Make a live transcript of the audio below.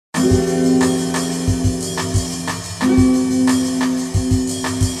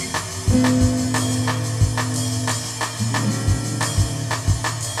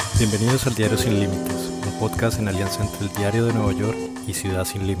Bienvenidos al Diario Sin Límites, un podcast en alianza entre el Diario de Nueva York y Ciudad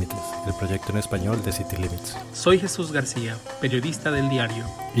Sin Límites, el proyecto en español de City Limits. Soy Jesús García, periodista del diario.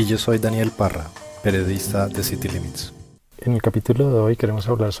 Y yo soy Daniel Parra, periodista de City Limits. En el capítulo de hoy queremos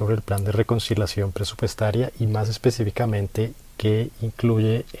hablar sobre el plan de reconciliación presupuestaria y más específicamente qué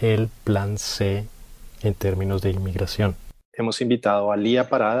incluye el plan C en términos de inmigración. Hemos invitado a Lía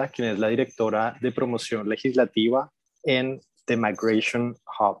Parada, quien es la directora de promoción legislativa en The Migration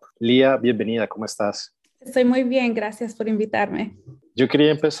Hub. Lía, bienvenida, ¿cómo estás? Estoy muy bien, gracias por invitarme. Yo quería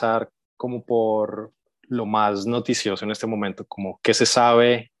empezar como por lo más noticioso en este momento, como qué se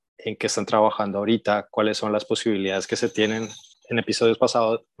sabe, en qué están trabajando ahorita, cuáles son las posibilidades que se tienen. En episodios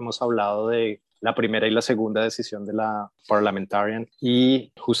pasados hemos hablado de la primera y la segunda decisión de la Parliamentarian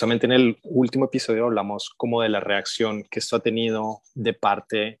y justamente en el último episodio hablamos como de la reacción que esto ha tenido de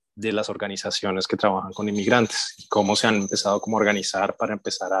parte de las organizaciones que trabajan con inmigrantes y cómo se han empezado como a organizar para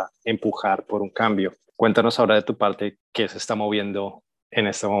empezar a empujar por un cambio. Cuéntanos ahora de tu parte qué se está moviendo en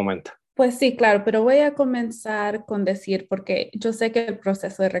este momento. Pues sí, claro, pero voy a comenzar con decir, porque yo sé que el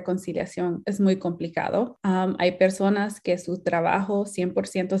proceso de reconciliación es muy complicado. Hay personas que su trabajo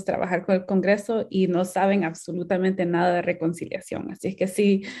 100% es trabajar con el Congreso y no saben absolutamente nada de reconciliación. Así que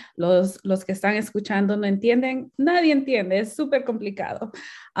si los que están escuchando no entienden, nadie entiende, es súper complicado.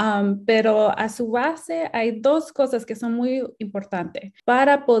 Pero a su base hay dos cosas que son muy importantes.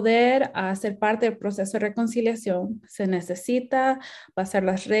 Para poder ser parte del proceso de reconciliación, se necesita pasar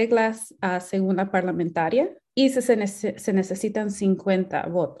las reglas según la parlamentaria y se necesitan 50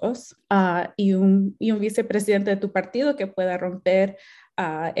 votos y un vicepresidente de tu partido que pueda romper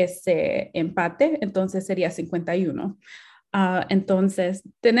ese empate, entonces sería 51. Entonces,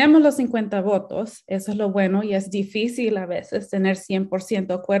 tenemos los 50 votos, eso es lo bueno y es difícil a veces tener 100%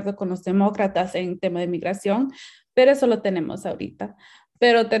 de acuerdo con los demócratas en tema de migración, pero eso lo tenemos ahorita.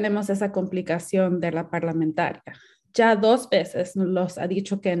 Pero tenemos esa complicación de la parlamentaria. Ya 2 veces nos ha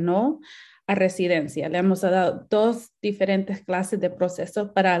dicho que no a residencia. Le hemos dado 2 diferentes clases de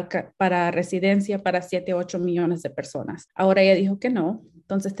proceso para residencia para 7 o 8 millones de personas. Ahora ella dijo que no.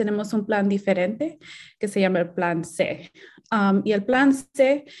 Entonces tenemos un plan diferente que se llama el plan C. Y el plan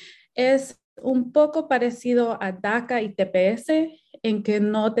C es un poco parecido a DACA y TPS en que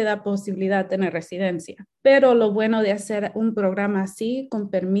no te da posibilidad de tener residencia. Pero lo bueno de hacer un programa así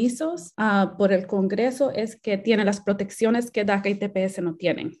con permisos por el Congreso es que tiene las protecciones que DACA y TPS no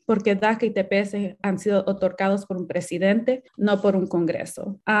tienen, porque DACA y TPS han sido otorgados por un presidente, no por un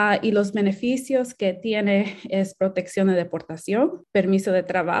Congreso. Y los beneficios que tiene es protección de deportación, permiso de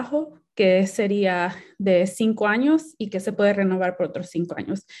trabajo, que sería de 5 años y que se puede renovar por otros 5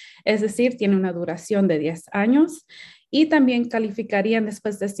 años. Es decir, tiene una duración de 10 años. Y también calificarían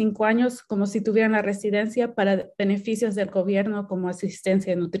después de 5 años como si tuvieran la residencia para beneficios del gobierno como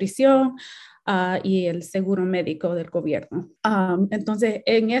asistencia de nutrición y el seguro médico del gobierno. Entonces,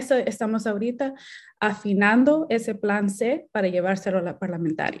 en eso estamos ahorita afinando ese plan C para llevárselo a la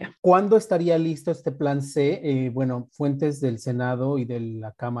parlamentaria. ¿Cuándo estaría listo este plan C? Bueno, fuentes del Senado y de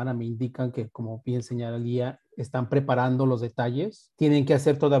la Cámara me indican que, como bien señalía, están preparando los detalles. Tienen que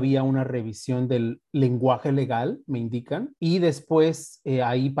hacer todavía una revisión del lenguaje legal, me indican, y después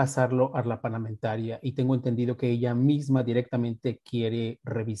ahí pasarlo a la parlamentaria. Y tengo entendido que ella misma directamente quiere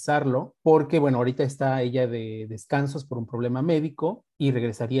revisarlo, porque, bueno, ahorita está ella de descansos por un problema médico y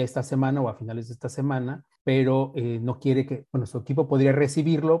regresaría esta semana o a finales de esta semana, pero no quiere que, bueno, su equipo podría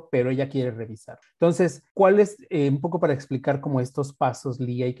recibirlo, pero ella quiere revisar. Entonces, ¿cuál es, un poco para explicar como estos pasos,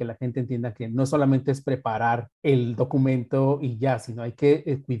 Lía, y que la gente entienda que no solamente es preparar el documento y ya, sino hay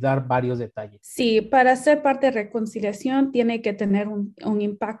que cuidar varios detalles? Sí, para ser parte de reconciliación tiene que tener un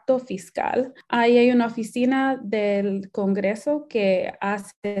impacto fiscal. Ahí hay una oficina del Congreso que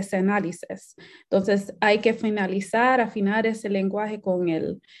hace ese análisis. Entonces, hay que afinar ese lenguaje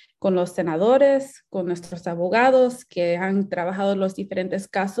con los senadores, con nuestros abogados que han trabajado los diferentes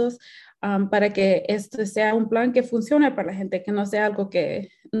casos para que esto sea un plan que funcione para la gente, que no sea algo que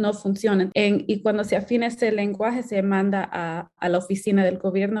no funcione. Y cuando se afine ese lenguaje, se manda a la oficina del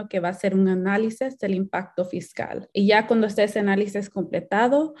gobierno que va a hacer un análisis del impacto fiscal. Y ya cuando esté ese análisis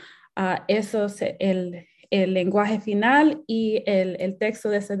completado, el lenguaje final y el texto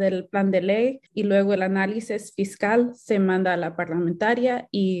del plan de ley y luego el análisis fiscal se manda a la parlamentaria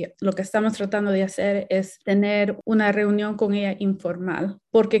y lo que estamos tratando de hacer es tener una reunión con ella informal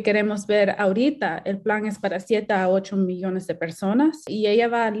porque queremos ver ahorita, el plan es para 7 a 8 millones de personas y ella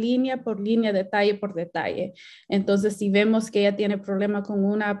va línea por línea, detalle por detalle. Entonces, si vemos que ella tiene problema con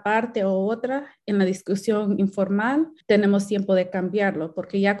una parte o otra en la discusión informal, tenemos tiempo de cambiarlo,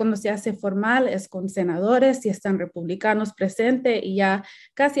 porque ya cuando se hace formal es con senadores conservadores y están republicanos presentes y ya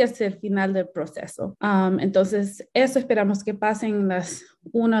casi hacia el final del proceso. Entonces, eso esperamos que pase en las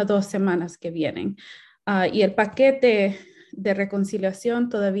 1 o 2 semanas que vienen. Y el paquete de reconciliación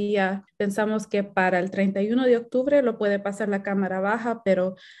todavía pensamos que para el 31 de octubre lo puede pasar la Cámara Baja,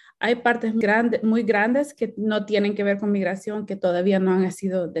 pero hay partes muy grandes que no tienen que ver con migración que todavía no han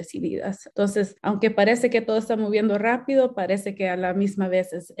sido decididas. Entonces, aunque parece que todo está moviendo rápido, parece que a la misma vez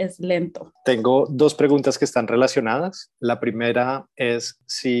es lento. Tengo 2 preguntas que están relacionadas. La primera es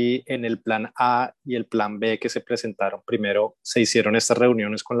si en el plan A y el plan B que se presentaron primero se hicieron estas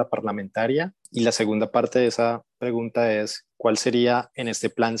reuniones con la parlamentaria. Y la segunda parte de esa pregunta es, ¿cuál sería en este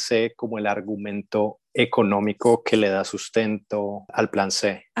plan C como el argumento económico que le da sustento al plan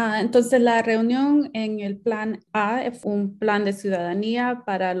C? Entonces, la reunión en el plan A fue un plan de ciudadanía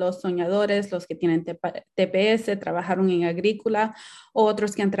para los soñadores, los que tienen TPS, trabajaron en agrícola, o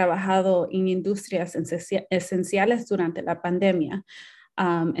otros que han trabajado en industrias esenciales durante la pandemia.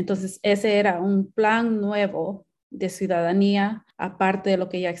 Entonces, ese era un plan nuevo de ciudadanía, aparte de lo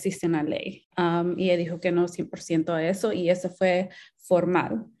que ya existe en la ley. Y ella dijo que no 100% a eso, y eso fue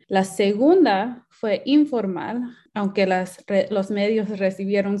formal. La segunda fue informal, aunque los medios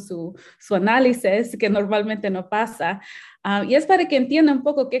recibieron su análisis, que normalmente no pasa. Y es para que entienda un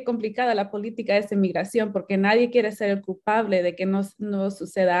poco qué complicada la política es de migración, porque nadie quiere ser el culpable de que no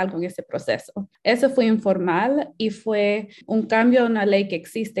suceda algo en ese proceso. Eso fue informal y fue un cambio a una ley que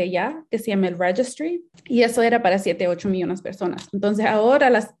existe ya, que se llama el Registry, y eso era para 7, 8 millones de personas. Entonces ahora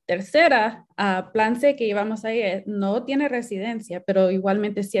la tercera plan C que llevamos ahí no tiene residencia, pero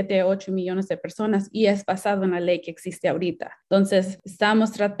igualmente 7, 8 millones de personas y es basado en la ley que existe ahorita. Entonces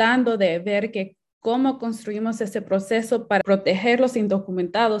estamos tratando de ver cómo construimos ese proceso para proteger los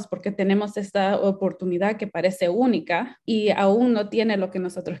indocumentados, porque tenemos esta oportunidad que parece única y aún no tiene lo que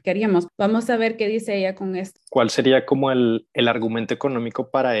nosotros queríamos. Vamos a ver qué dice ella con esto. ¿Cuál sería como el argumento económico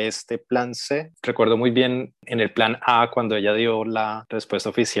para este plan C? Recuerdo muy bien en el plan A, cuando ella dio la respuesta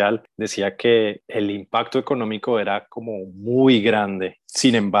oficial, decía que el impacto económico era como muy grande.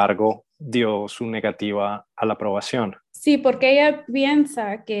 Sin embargo, dio su negativa a la aprobación. Sí, porque ella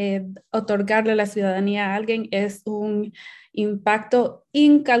piensa que otorgarle la ciudadanía a alguien es un impacto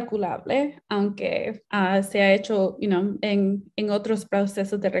incalculable, aunque se ha hecho en otros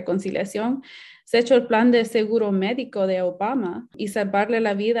procesos de reconciliación. Se ha hecho el plan de seguro médico de Obama y salvarle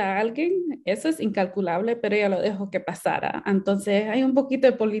la vida a alguien, eso es incalculable, pero ella lo dejó que pasara. Entonces hay un poquito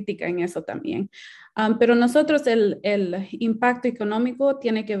de política en eso también. Pero nosotros el impacto económico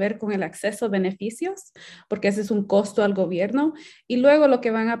tiene que ver con el acceso a beneficios, porque ese es un costo al gobierno, y luego lo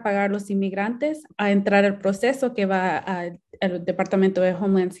que van a pagar los inmigrantes a entrar al proceso que va al Departamento de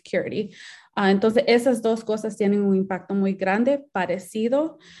Homeland Security. Entonces, esas 2 cosas tienen un impacto muy grande,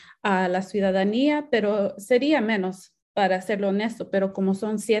 parecido a la ciudadanía, pero sería menos, para serlo honesto, pero como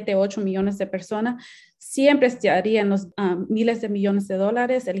son 7, 8 millones de personas, siempre estaría en los miles de millones de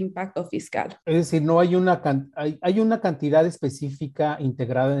dólares el impacto fiscal. Es decir, no hay hay una cantidad específica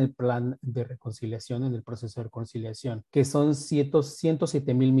integrada en el plan de reconciliación, en el proceso de reconciliación, que son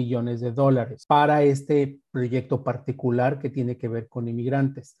 107 mil millones de dólares para este proyecto particular que tiene que ver con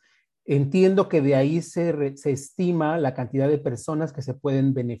inmigrantes. Entiendo que de ahí se estima la cantidad de personas que se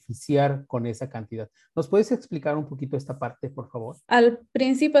pueden beneficiar con esa cantidad. ¿Nos puedes explicar un poquito esta parte, por favor? Al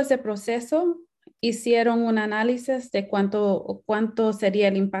principio de ese proceso, hicieron un análisis de cuánto sería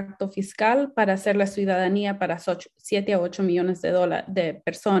el impacto fiscal para hacer la ciudadanía para 7 a 8 millones de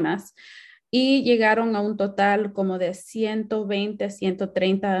personas, y llegaron a un total como de 120,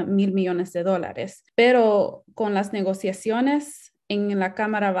 130 mil millones de dólares. Pero con las negociaciones en la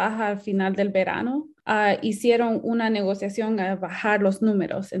Cámara Baja al final del verano, hicieron una negociación a bajar los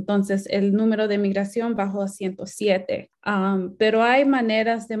números. Entonces, el número de migración bajó a 107. Pero hay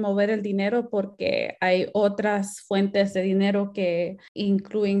maneras de mover el dinero porque hay otras fuentes de dinero que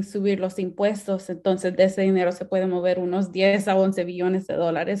incluyen subir los impuestos. Entonces, de ese dinero se puede mover unos 10 a 11 billones de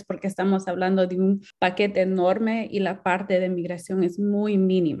dólares, porque estamos hablando de un paquete enorme y la parte de migración es muy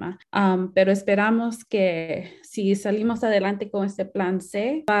mínima. Pero esperamos que si salimos adelante con este plan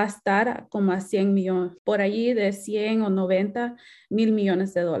C, va a estar como a 100 millones, por allí de 100 o 90 mil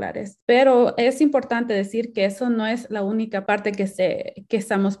millones de dólares. Pero es importante decir que eso no es la única parte que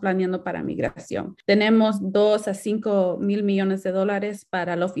estamos planeando para migración. Tenemos 2 a 5 mil millones de dólares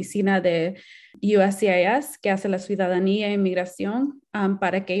para la oficina de USCIS, que hace la ciudadanía e inmigración,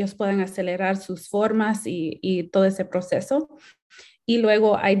 para que ellos puedan acelerar sus formas y todo ese proceso. Y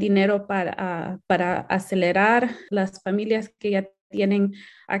luego hay dinero para acelerar las familias que ya tienen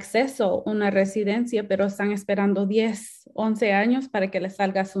acceso a una residencia, pero están esperando 10, 11 años para que les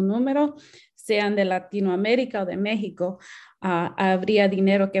salga su número. sean de Latinoamérica o de México, habría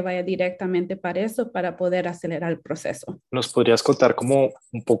dinero que vaya directamente para eso, para poder acelerar el proceso. ¿Nos podrías contar como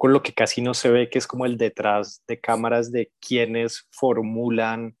un poco lo que casi no se ve, que es como el detrás de cámaras de quiénes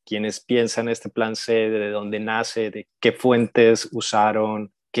formulan, quiénes piensan este plan C, de dónde nace, de qué fuentes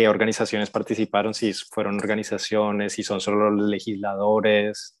usaron, qué organizaciones participaron, si fueron organizaciones, si son solo los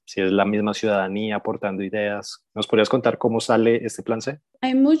legisladores, si es la misma ciudadanía aportando ideas? ¿Nos podrías contar cómo sale este plan C?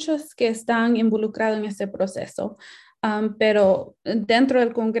 Hay muchos que están involucrados en este proceso. Pero dentro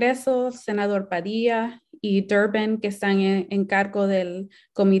del Congreso, el senador Padilla y Durbin, que están en cargo del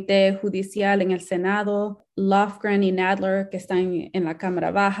Comité Judicial en el Senado, Lofgren y Nadler, que están en la Cámara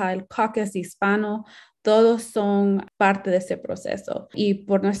Baja, el caucus hispano, todos son parte de ese proceso. Y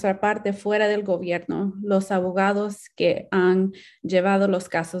por nuestra parte, fuera del gobierno, los abogados que han llevado los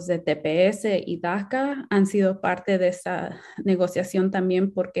casos de TPS y DACA han sido parte de esa negociación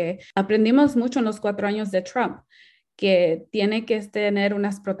también, porque aprendimos mucho en los 4 años de Trump, que tiene que tener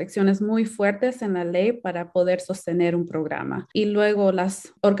unas protecciones muy fuertes en la ley para poder sostener un programa. Y luego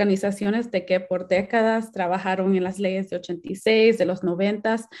las organizaciones de que por décadas trabajaron en las leyes de 86, de los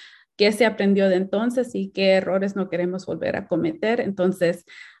 90, qué se aprendió de entonces y qué errores no queremos volver a cometer. Entonces,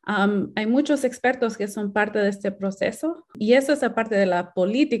 hay muchos expertos que son parte de este proceso y eso es aparte de la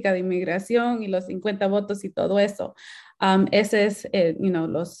política de inmigración y los 50 votos y todo eso. Ese es,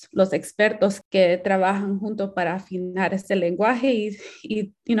 los expertos que trabajan juntos para afinar este lenguaje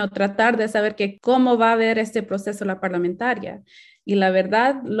y tratar de saber cómo va a ver este proceso la parlamentaria. Y la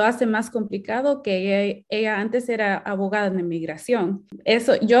verdad lo hace más complicado que ella antes era abogada de inmigración.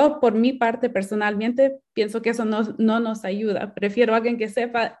 Eso, yo por mi parte personalmente pienso que eso no nos ayuda. Prefiero a alguien que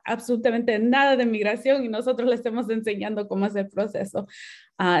sepa absolutamente nada de inmigración y nosotros le estemos enseñando cómo es el proceso.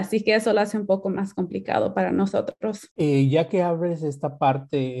 Así que eso lo hace un poco más complicado para nosotros. Ya que abres esta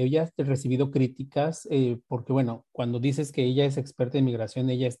parte, ella ha recibido críticas porque, bueno, cuando dices que ella es experta en migración,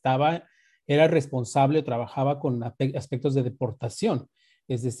 era responsable o trabajaba con aspectos de deportación,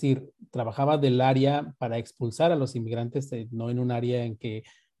 es decir, trabajaba del área para expulsar a los inmigrantes, no en un área en que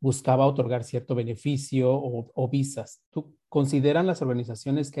buscaba otorgar cierto beneficio o visas. ¿Tú consideran las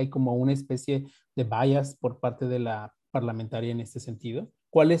organizaciones que hay como una especie de bias por parte de la parlamentaria en este sentido?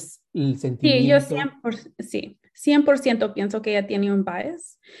 ¿Cuál es el Sí, yo sentimiento? 100% pienso que ella tiene un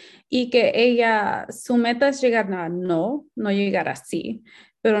bias y que su meta es llegar a no llegar así.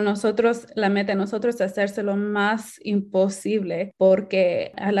 Pero la meta de nosotros es hacerse lo más imposible,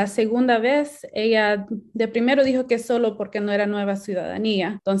 porque a la segunda vez ella de primero dijo que solo porque no era nueva ciudadanía.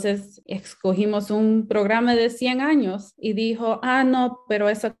 Entonces escogimos un programa de 100 años y dijo, no, pero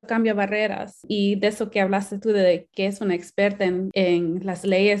eso cambia barreras. Y de eso que hablaste tú, de que es una experta en las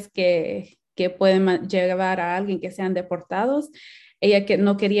leyes que pueden llevar a alguien que sean deportados, ella que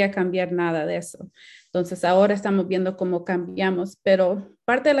no quería cambiar nada de eso. Entonces ahora estamos viendo cómo cambiamos, pero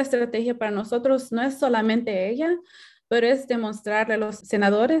parte de la estrategia para nosotros no es solamente ella, pero es demostrarle a los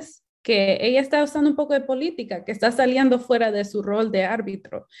senadores que ella está usando un poco de política, que está saliendo fuera de su rol de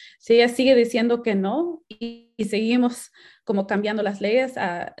árbitro. Si ella sigue diciendo que no y seguimos como cambiando las leyes,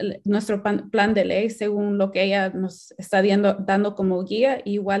 nuestro plan de ley según lo que ella nos está dando como guía,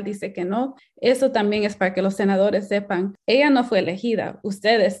 igual dice que no. Eso también es para que los senadores sepan, ella no fue elegida,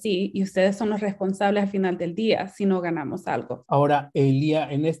 ustedes sí, y ustedes son los responsables al final del día si no ganamos algo. Ahora,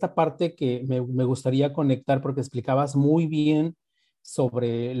 Elia, en esta parte que me gustaría conectar porque explicabas muy bien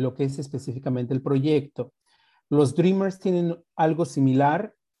sobre lo que es específicamente el proyecto. Los Dreamers tienen algo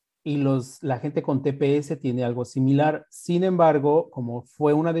similar y la gente con TPS tiene algo similar. Sin embargo, como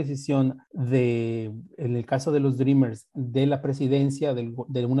fue una decisión en el caso de los Dreamers, de la presidencia,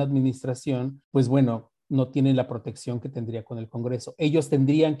 de una administración, pues bueno, no tienen la protección que tendría con el Congreso. Ellos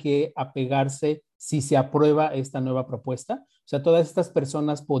tendrían que apegarse si se aprueba esta nueva propuesta. O sea, todas estas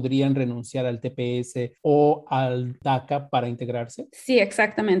personas podrían renunciar al TPS o al DACA para integrarse. Sí,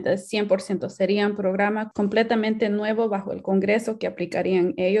 exactamente, 100%. Sería un programa completamente nuevo bajo el Congreso que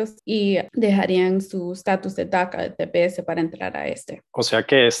aplicarían ellos y dejarían su estatus de DACA, de TPS, para entrar a este. O sea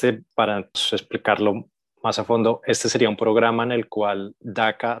que para explicarlo más a fondo, este sería un programa en el cual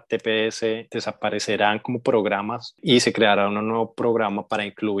DACA, TPS desaparecerán como programas y se creará un nuevo programa para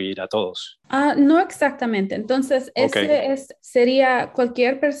incluir a todos. No exactamente. Entonces, Okay. sería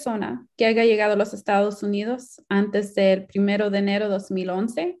cualquier persona que haya llegado a los Estados Unidos antes del 1 de enero de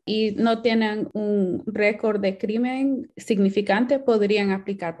 2011 y no tienen un récord de crimen significante, podrían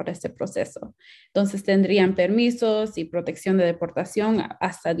aplicar para este proceso. Entonces, tendrían permisos y protección de deportación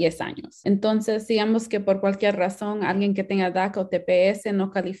hasta 10 años. Entonces, digamos que por cualquier razón, alguien que tenga DACA o TPS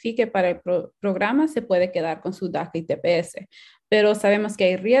no califique para el programa, se puede quedar con su DACA y TPS. pero sabemos que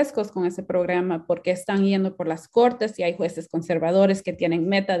hay riesgos con ese programa porque están yendo por las cortes y hay jueces conservadores que tienen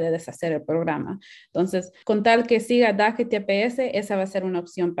meta de deshacer el programa. Entonces, con tal que siga DACA y TPS, esa va a ser una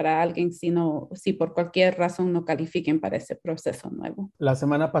opción para alguien si por cualquier razón no califiquen para ese proceso nuevo. La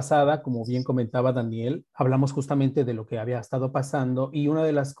semana pasada, como bien comentaba Daniel, hablamos justamente de lo que había estado pasando y una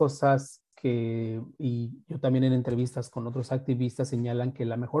de las cosas y yo también en entrevistas con otros activistas señalan que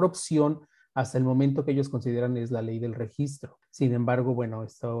la mejor opción hasta el momento que ellos consideran es la ley del registro. Sin embargo, bueno,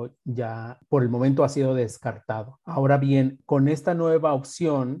 esto ya por el momento ha sido descartado. Ahora bien, con esta nueva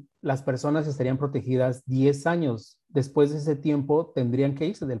opción, las personas estarían protegidas 10 años. Después de ese tiempo, tendrían que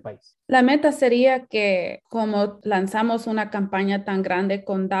irse del país. La meta sería que, como lanzamos una campaña tan grande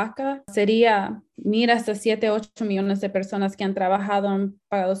con DACA, sería, mira, hasta 7, 8 millones de personas que han trabajado, han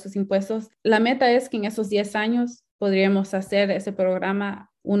pagado sus impuestos. La meta es que en esos 10 años podríamos hacer ese programa,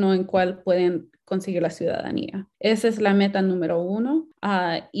 uno en cual pueden conseguir la ciudadanía. Esa es la meta número 1,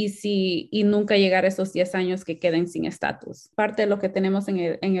 y nunca llegar a esos 10 años que queden sin estatus. Parte de lo que tenemos en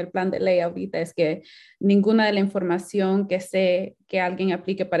el plan de ley ahorita es que ninguna de la información que alguien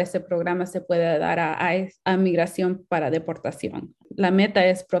aplique para ese programa se puede dar a migración para deportación. La meta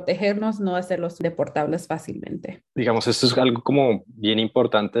es protegernos, no hacerlos deportables fácilmente. Digamos, esto es algo como bien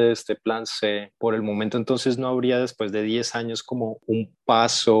importante de este plan C. Por el momento, entonces, no habría después de 10 años como un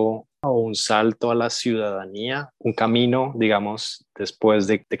paso o un salto a la ciudadanía, un camino, digamos, después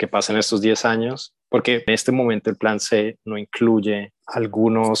de que pasen estos 10 años, porque en este momento el plan C no incluye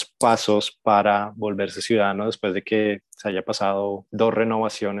algunos pasos para volverse ciudadano después de que se haya pasado 2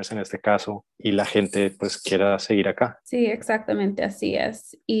 renovaciones en este caso y la gente pues quiera seguir acá. Sí, exactamente así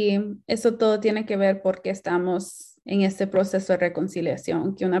es. Y eso todo tiene que ver porque estamos en este proceso de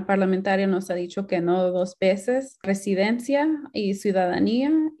reconciliación, que una parlamentaria nos ha dicho que no 2 veces, residencia y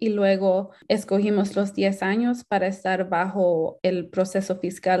ciudadanía, y luego escogimos los 10 años para estar bajo el proceso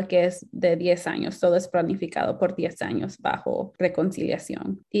fiscal que es de 10 años, todo es planificado por 10 años bajo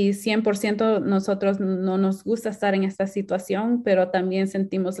reconciliación. Y 100% nosotros no nos gusta estar en esta situación, pero también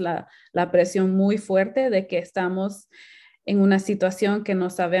sentimos la presión muy fuerte de que estamos en una situación que no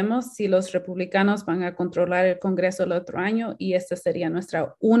sabemos si los republicanos van a controlar el Congreso el otro año y esta sería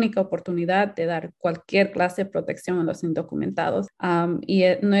nuestra única oportunidad de dar cualquier clase de protección a los indocumentados.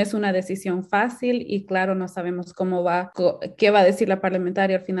 No es una decisión fácil y claro, no sabemos qué va a decir la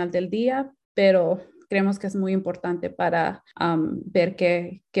parlamentaria al final del día, pero creemos que es muy importante para ver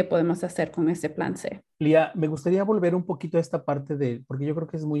qué podemos hacer con ese plan C. Lía, me gustaría volver un poquito a esta parte porque yo creo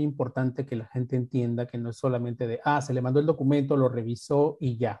que es muy importante que la gente entienda que no es solamente se le mandó el documento, lo revisó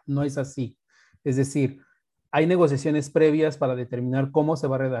y ya, no es así. Es decir, hay negociaciones previas para determinar cómo se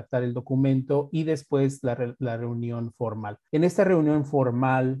va a redactar el documento y después la reunión formal. En esta reunión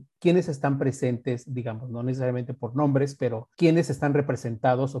formal, ¿quiénes están presentes? Digamos, no necesariamente por nombres, pero ¿quiénes están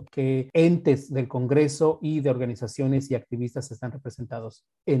representados o qué entes del Congreso y de organizaciones y activistas están representados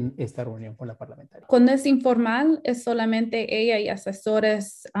en esta reunión con la parlamentaria? Cuando es informal, es solamente ella y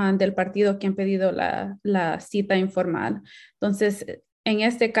asesores del partido que han pedido la cita informal. Entonces, en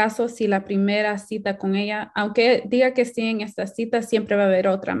este caso, si la primera cita con ella, aunque diga que sí en esta cita, siempre va a haber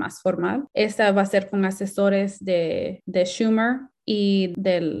otra más formal. Esta va a ser con asesores de Schumer y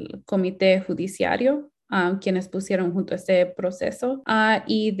del comité judiciario, quienes pusieron junto a este proceso,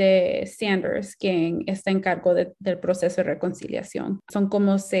 y de Sanders, quien está en cargo del proceso de reconciliación. Son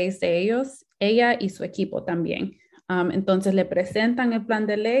como 6 de ellos, ella y su equipo también. Entonces le presentan el plan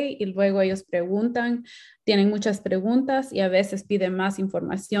de ley y luego ellos tienen muchas preguntas y a veces piden más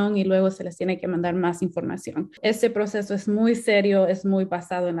información y luego se les tiene que mandar más información. Este proceso es muy serio, es muy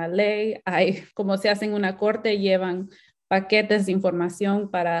basado en la ley. Como se hace en una corte, llevan paquetes de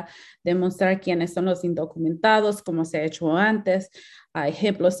información para demostrar quiénes son los indocumentados, como se ha hecho antes. Hay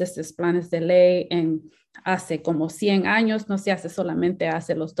ejemplos de estos planes de ley hace como 100 años, no se hace solamente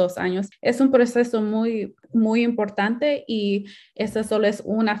hace los 2 años. Es un proceso muy, muy importante y esta solo es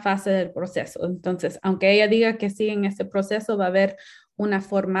una fase del proceso. Entonces, aunque ella diga que sí en este proceso, va a haber una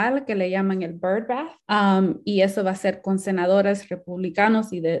formal que le llaman el Bird Bath, y eso va a ser con senadores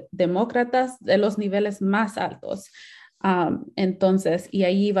republicanos y demócratas de los niveles más altos. Entonces, y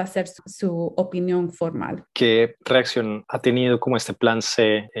ahí va a ser su opinión formal. ¿Qué reacción ha tenido como este plan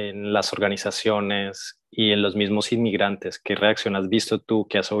C en las organizaciones y en los mismos inmigrantes? ¿Qué reacción has visto tú,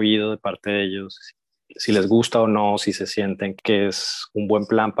 qué has oído de parte de ellos? Si les gusta o no, si se sienten que es un buen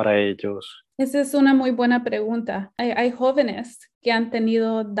plan para ellos. Esa es una muy buena pregunta. Hay jóvenes que han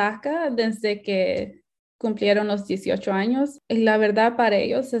tenido DACA desde que cumplieron los 18 años y la verdad para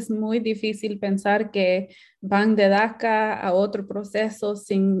ellos es muy difícil pensar que van de DACA a otro proceso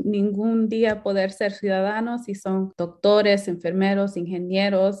sin ningún día poder ser ciudadanos y son doctores, enfermeros,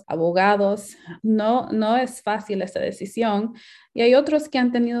 ingenieros, abogados. No es fácil esa decisión. Y hay otros que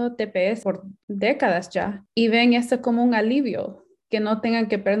han tenido TPS por décadas ya y ven esto como un alivio, que no tengan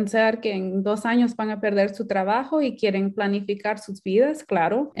que pensar que en 2 años van a perder su trabajo y quieren planificar sus vidas,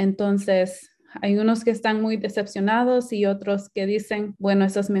 claro. Entonces, hay unos que están muy decepcionados y otros que dicen, bueno,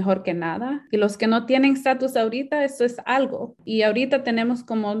 eso es mejor que nada. Y los que no tienen estatus ahorita, eso es algo. Y ahorita tenemos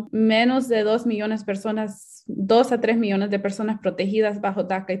como menos de 2 millones de personas, 2 a 3 millones de personas protegidas bajo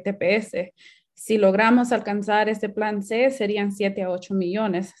DACA y TPS. Si logramos alcanzar este plan C, serían 7 a 8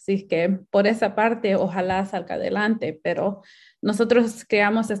 millones. Así que por esa parte, ojalá salga adelante, pero nosotros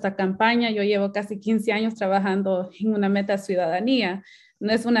creamos esta campaña. Yo llevo casi 15 años trabajando en una meta ciudadanía.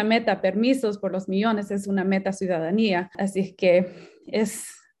 No es una meta permisos por los millones, es una meta ciudadanía. Así que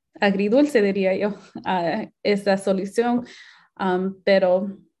es agridulce, diría yo, esta solución,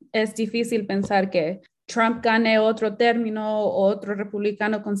 pero es difícil pensar que Trump gane otro término o otro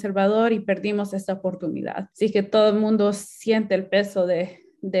republicano conservador y perdimos esta oportunidad. Así que todo el mundo siente el peso de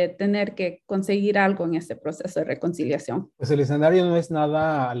tener que conseguir algo en este proceso de reconciliación. Pues el escenario no es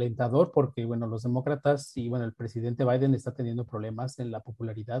nada alentador porque, bueno, los demócratas y, bueno, el presidente Biden está teniendo problemas en la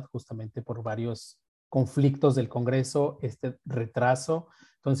popularidad justamente por varios conflictos del Congreso, este retraso.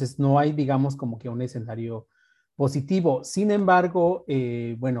 Entonces, no hay, digamos, como que un escenario positivo. Sin embargo,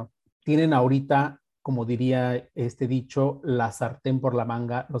 bueno, tienen ahorita, como diría este dicho, la sartén por la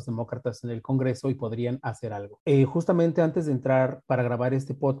manga los demócratas en el Congreso y podrían hacer algo. Justamente antes de entrar para grabar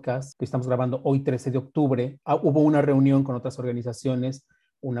este podcast, que estamos grabando hoy 13 de octubre, hubo una reunión con otras organizaciones,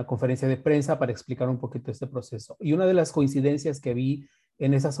 una conferencia de prensa para explicar un poquito este proceso. Y una de las coincidencias que vi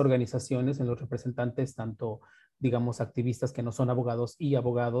en esas organizaciones, en los representantes, tanto digamos, activistas que no son abogados y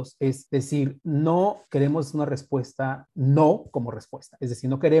abogados, es decir, no queremos una respuesta no como respuesta, es decir,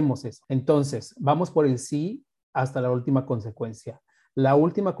 no queremos eso. Entonces, vamos por el sí hasta la última consecuencia. La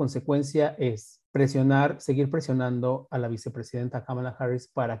última consecuencia es presionar, seguir presionando a la vicepresidenta Kamala Harris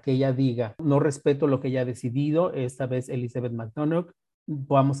para que ella diga, no respeto lo que ella ha decidido, esta vez Elizabeth McDonough,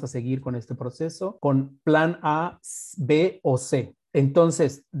 vamos a seguir con este proceso, con plan A, B o C.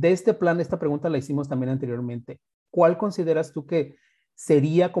 Entonces, de este plan, esta pregunta la hicimos también anteriormente. ¿Cuál consideras tú que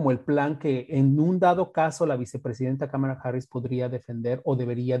sería como el plan que en un dado caso la vicepresidenta Kamala Harris podría defender o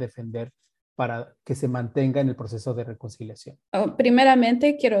debería defender para que se mantenga en el proceso de reconciliación?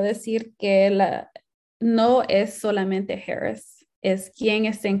 Primeramente, quiero decir que no es solamente Harris, es quien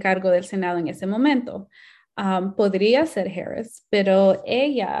está en cargo del Senado en ese momento. Podría ser Harris, pero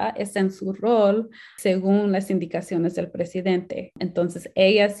ella está en su rol según las indicaciones del presidente. Entonces,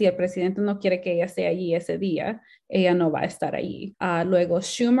 ella, si el presidente no quiere que ella esté allí ese día, ella no va a estar allí. Luego,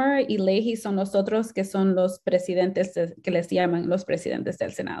 Schumer y Leahy son los otros que son los presidentes que les llaman los presidentes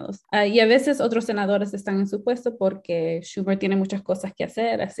del Senado. Y a veces otros senadores están en su puesto porque Schumer tiene muchas cosas que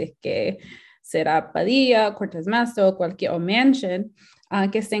hacer, así que será Padilla, Cortés Masto, o Manchin,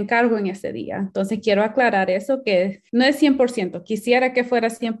 que se encargó en ese día. Entonces, quiero aclarar eso, que no es 100%. Quisiera que fuera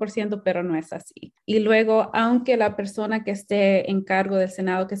 100%, pero no es así. Y luego, aunque la persona que esté en cargo del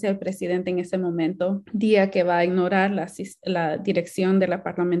Senado, que sea el presidente en ese momento, diga que va a ignorar la dirección de la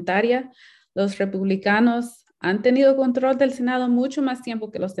parlamentaria, los republicanos han tenido control del Senado mucho más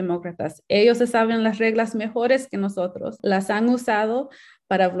tiempo que los demócratas. Ellos saben las reglas mejores que nosotros. Las han usado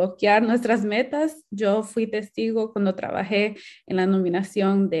para bloquear nuestras metas. Yo fui testigo cuando trabajé en la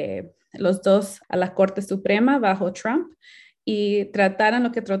nominación de los dos a la Corte Suprema bajo Trump y trataran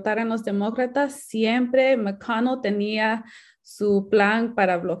lo que trataran los demócratas, siempre McConnell tenía su plan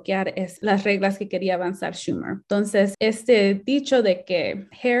para bloquear las reglas que quería avanzar Schumer. Entonces, este dicho de que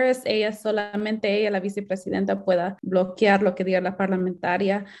Harris, solamente ella, la vicepresidenta, pueda bloquear lo que diga la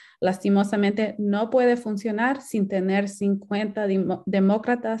parlamentaria, lastimosamente no puede funcionar sin tener 50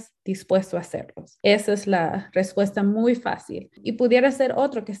 demócratas dispuestos a hacerlo. Esa es la respuesta muy fácil. Y pudiera ser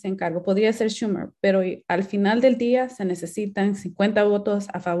otro que se encargue, podría ser Schumer, pero al final del día se necesitan 50 votos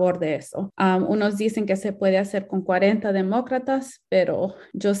a favor de eso. Unos dicen que se puede hacer con 40 demócratas, pero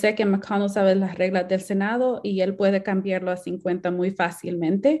yo sé que McConnell sabe las reglas del Senado y él puede cambiarlo a 50 muy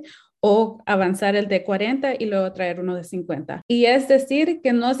fácilmente, o avanzar el de 40 y luego traer uno de 50. Y es decir,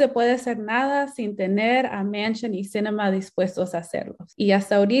 que no se puede hacer nada sin tener a Manchin y Sinema dispuestos a hacerlo. Y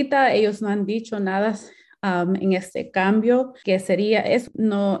hasta ahorita ellos no han dicho nada en este cambio, que es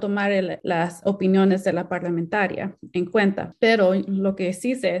no tomar las opiniones de la parlamentaria en cuenta. Pero lo que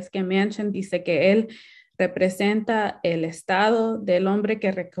sí sé es que Manchin dice que él representa el estado del hombre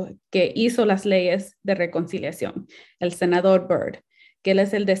que hizo las leyes de reconciliación, el senador Byrd, que él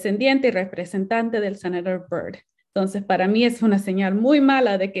es el descendiente y representante del senador Byrd. Entonces, para mí es una señal muy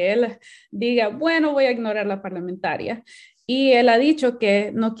mala de que él diga, bueno, voy a ignorar la parlamentaria. Y él ha dicho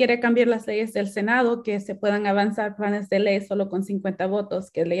que no quiere cambiar las leyes del Senado, que se puedan avanzar planes de ley solo con 50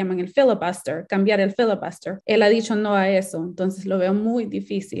 votos, que le llaman el filibuster, cambiar el filibuster. Él ha dicho no a eso, entonces lo veo muy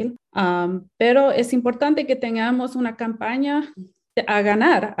difícil. Pero es importante que tengamos una campaña a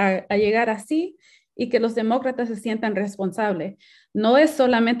ganar, a llegar así, y que los demócratas se sientan responsables. No es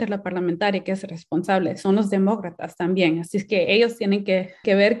solamente la parlamentaria que es responsable, son los demócratas también. Así es que ellos tienen que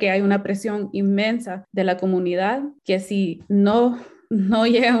ver que hay una presión inmensa de la comunidad, que si no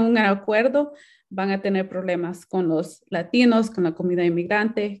llegan a un acuerdo, van a tener problemas con los latinos, con la comunidad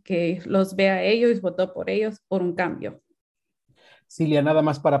inmigrante, que los vea a ellos y votó por ellos por un cambio. Cilia, nada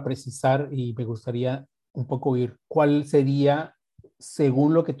más para precisar, y me gustaría un poco oír, ¿cuál sería,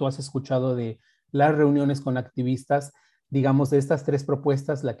 según lo que tú has escuchado de las reuniones con activistas, digamos, de estas tres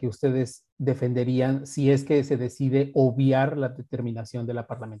propuestas, la que ustedes defenderían si es que se decide obviar la determinación de la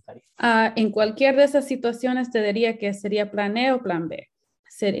parlamentaria? En cualquier de esas situaciones te diría que sería plan E o plan B.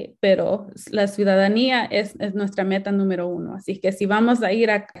 Pero la ciudadanía es nuestra meta número uno. Así que si vamos a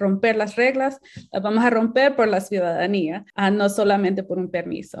ir a romper las reglas, las vamos a romper por la ciudadanía, no solamente por un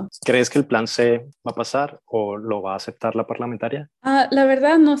permiso. ¿Crees que el plan C va a pasar o lo va a aceptar la parlamentaria? La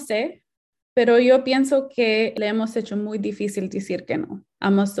verdad no sé, pero yo pienso que le hemos hecho muy difícil decir que no.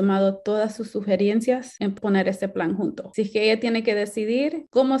 Hemos tomado todas sus sugerencias en poner este plan junto. Así que ella tiene que decidir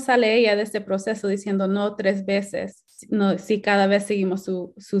cómo sale ella de este proceso diciendo no 3 veces, no, si cada vez seguimos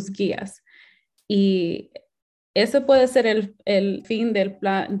sus guías. Y eso puede ser el fin del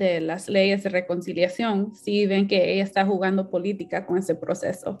plan de las leyes de reconciliación si ven que ella está jugando política con ese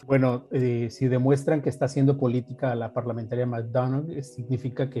proceso. Bueno, si demuestran que está haciendo política la parlamentaria McDonald,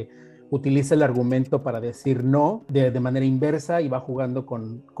 significa que utiliza el argumento para decir no de manera inversa y va jugando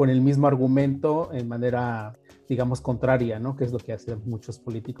con el mismo argumento en manera, digamos, contraria, ¿no? Que es lo que hacen muchos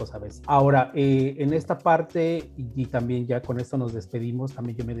políticos a veces. Ahora, en esta parte, y también ya con esto nos despedimos,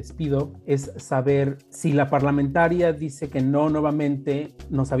 también yo me despido, es saber si la parlamentaria dice que no nuevamente.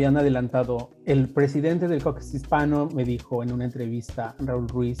 Nos habían adelantado, el presidente del Caucus Hispano me dijo en una entrevista, Raúl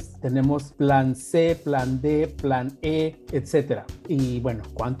Ruiz, tenemos plan C, plan D, plan E, etcétera. Y bueno,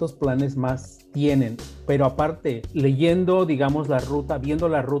 ¿cuántos planes más tienen? Pero aparte, leyendo, digamos, la ruta, viendo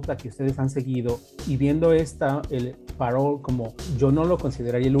la ruta que ustedes han seguido y viendo el parole como, yo no lo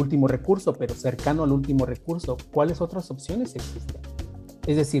consideraría el último recurso, pero cercano al último recurso, ¿cuáles otras opciones existen?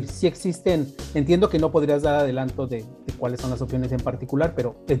 Es decir, si existen, entiendo que no podrías dar adelanto de cuáles son las opciones en particular,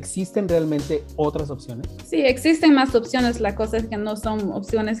 pero ¿existen realmente otras opciones? Sí, existen más opciones. La cosa es que no son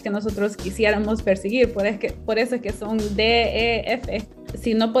opciones que nosotros quisiéramos perseguir, por eso es que son D, E, F.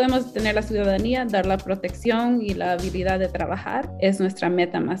 Si no podemos tener la ciudadanía, dar la protección y la habilidad de trabajar es nuestra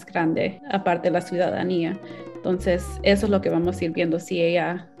meta más grande, aparte de la ciudadanía. Entonces, eso es lo que vamos a ir viendo si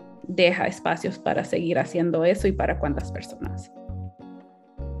ella deja espacios para seguir haciendo eso y para cuántas personas.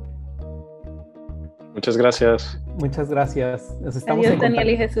 Muchas gracias. Muchas gracias. Nos estamos Adiós,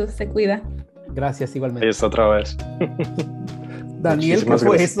 Daniel y Jesús. Se cuida. Gracias, igualmente. Ahí está otra vez. Daniel, ¿qué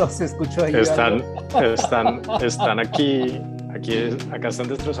fue eso? Se escuchó ahí. Están aquí, acá están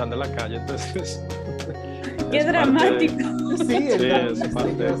destrozando la calle, entonces... ¡Qué dramático! Sí, es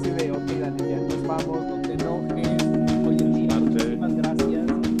parte. Así de,